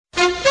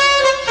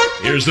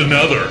Here's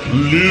another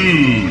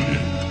lewd,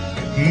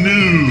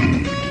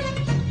 nude,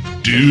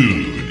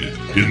 dude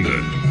in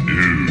the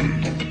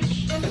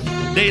news.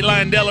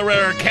 Dateline,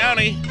 Delaware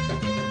County.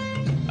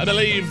 I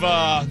believe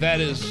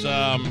that is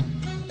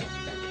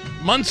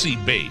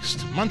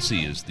Muncie-based.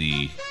 Muncie is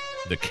the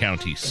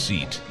county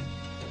seat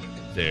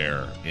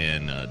there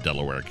in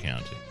Delaware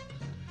County.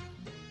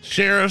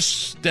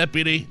 Sheriff's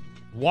deputy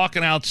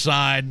walking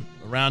outside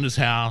around his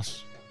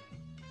house.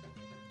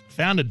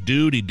 Found a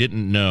dude he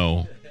didn't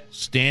know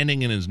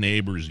standing in his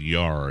neighbor's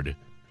yard,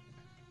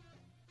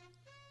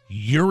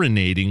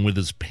 urinating with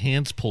his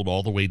pants pulled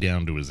all the way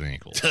down to his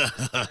ankles.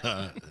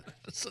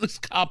 So this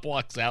cop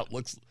walks out,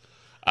 looks,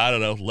 I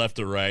don't know, left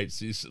or right,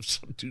 sees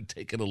some dude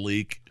taking a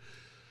leak.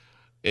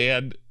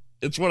 And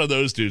it's one of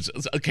those dudes.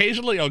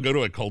 Occasionally I'll go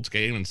to a Colts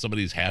game and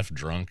somebody's half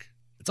drunk.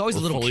 It's always a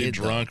little fully kid,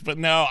 drunk. But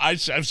no,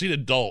 I've seen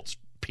adults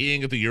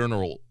peeing at the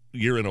urinal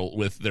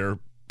with their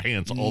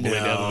pants all the way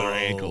down to their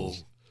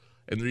ankles.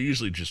 And they're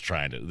usually just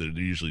they're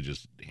usually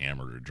just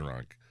hammered or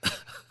drunk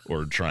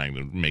or trying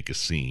to make a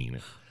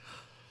scene.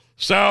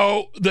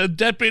 So the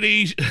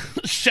deputy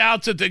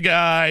shouts at the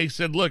guy,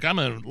 said, look, I'm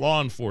a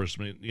law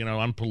enforcement,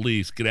 I'm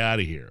police, get out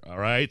of here, all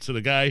right? So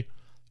the guy,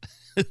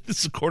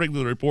 this is according to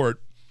the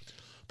report,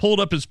 pulled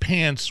up his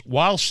pants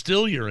while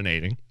still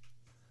urinating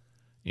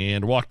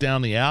and walked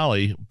down the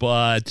alley,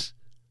 but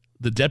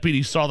the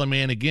deputy saw the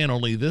man again,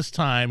 only this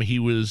time he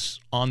was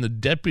on the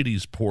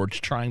deputy's porch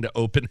trying to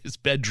open his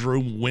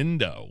bedroom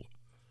window.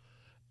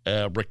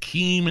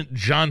 Rakeem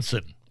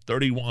Johnson,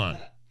 31,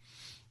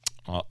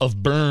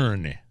 of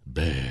Bern,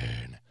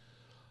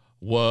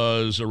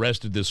 was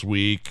arrested this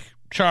week.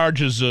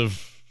 Charges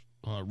of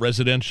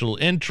residential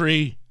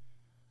entry,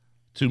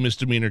 2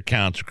 misdemeanor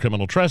counts of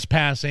criminal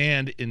trespass,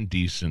 and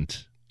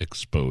indecent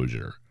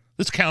exposure.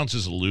 This counts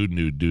as a lewd,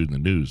 nude dude in the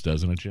news,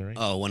 doesn't it, Jerry?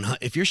 Oh,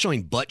 if you're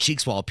showing butt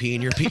cheeks while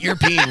peeing, you're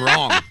peeing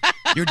wrong.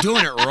 You're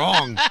doing it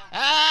wrong.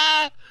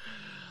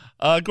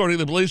 According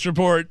to the police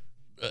report,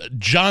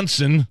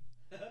 Johnson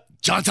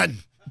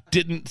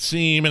didn't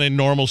seem in a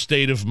normal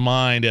state of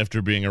mind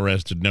after being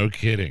arrested. No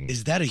kidding.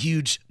 Is that a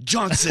huge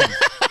Johnson?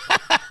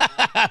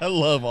 I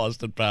love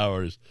Austin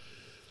Powers.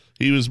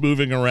 He was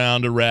moving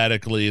around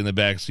erratically in the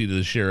backseat of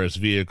the sheriff's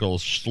vehicle,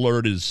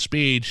 slurred his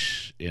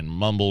speech, and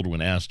mumbled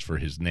when asked for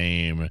his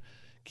name.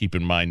 Keep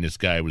in mind, this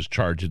guy was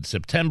charged in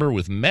September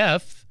with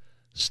meth,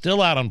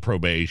 still out on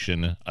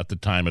probation at the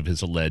time of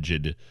his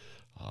alleged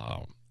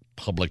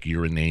public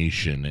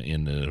urination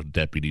in the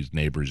deputy's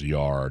neighbor's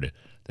yard.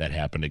 That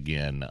happened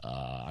again,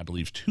 I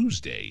believe,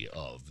 Tuesday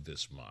of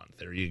this month.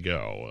 There you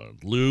go.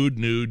 Lewd,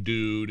 nude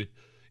dude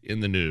in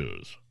the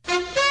news.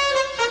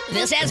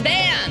 This has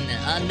been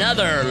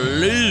Another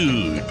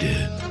lewd,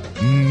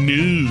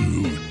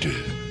 nude,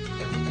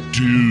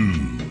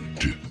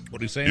 dude.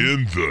 What are you saying?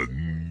 In the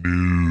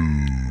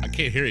news. I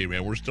can't hear you,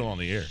 man. We're still on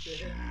the air.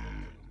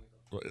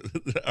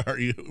 Are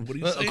you? What are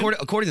you saying?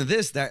 According to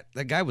this, that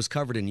guy was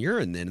covered in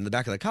urine then in the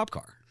back of the cop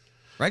car,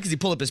 right? Because he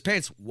pulled up his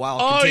pants while.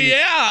 Oh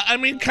yeah, I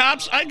mean,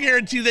 cops. I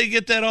guarantee they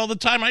get that all the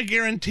time. I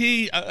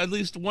guarantee at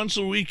least once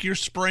a week you're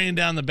spraying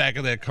down the back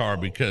of that car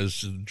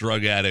because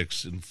drug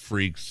addicts and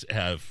freaks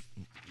have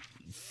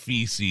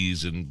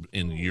feces and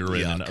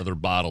urine and other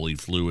bodily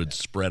fluids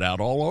spread out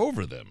all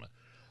over them.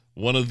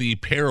 One of the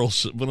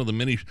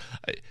many.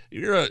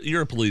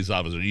 You're a police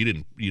officer. You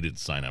didn't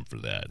sign up for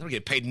that. I don't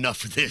get paid enough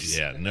for this.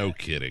 Yeah, no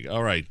kidding.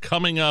 All right,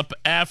 coming up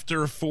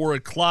after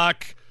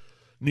 4:00,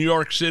 New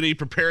York City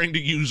preparing to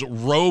use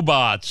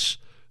robots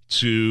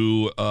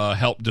to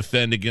help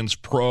defend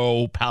against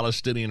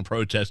pro-Palestinian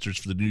protesters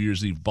for the New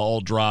Year's Eve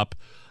ball drop.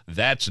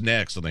 That's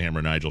next on the Hammer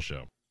and Nigel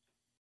Show.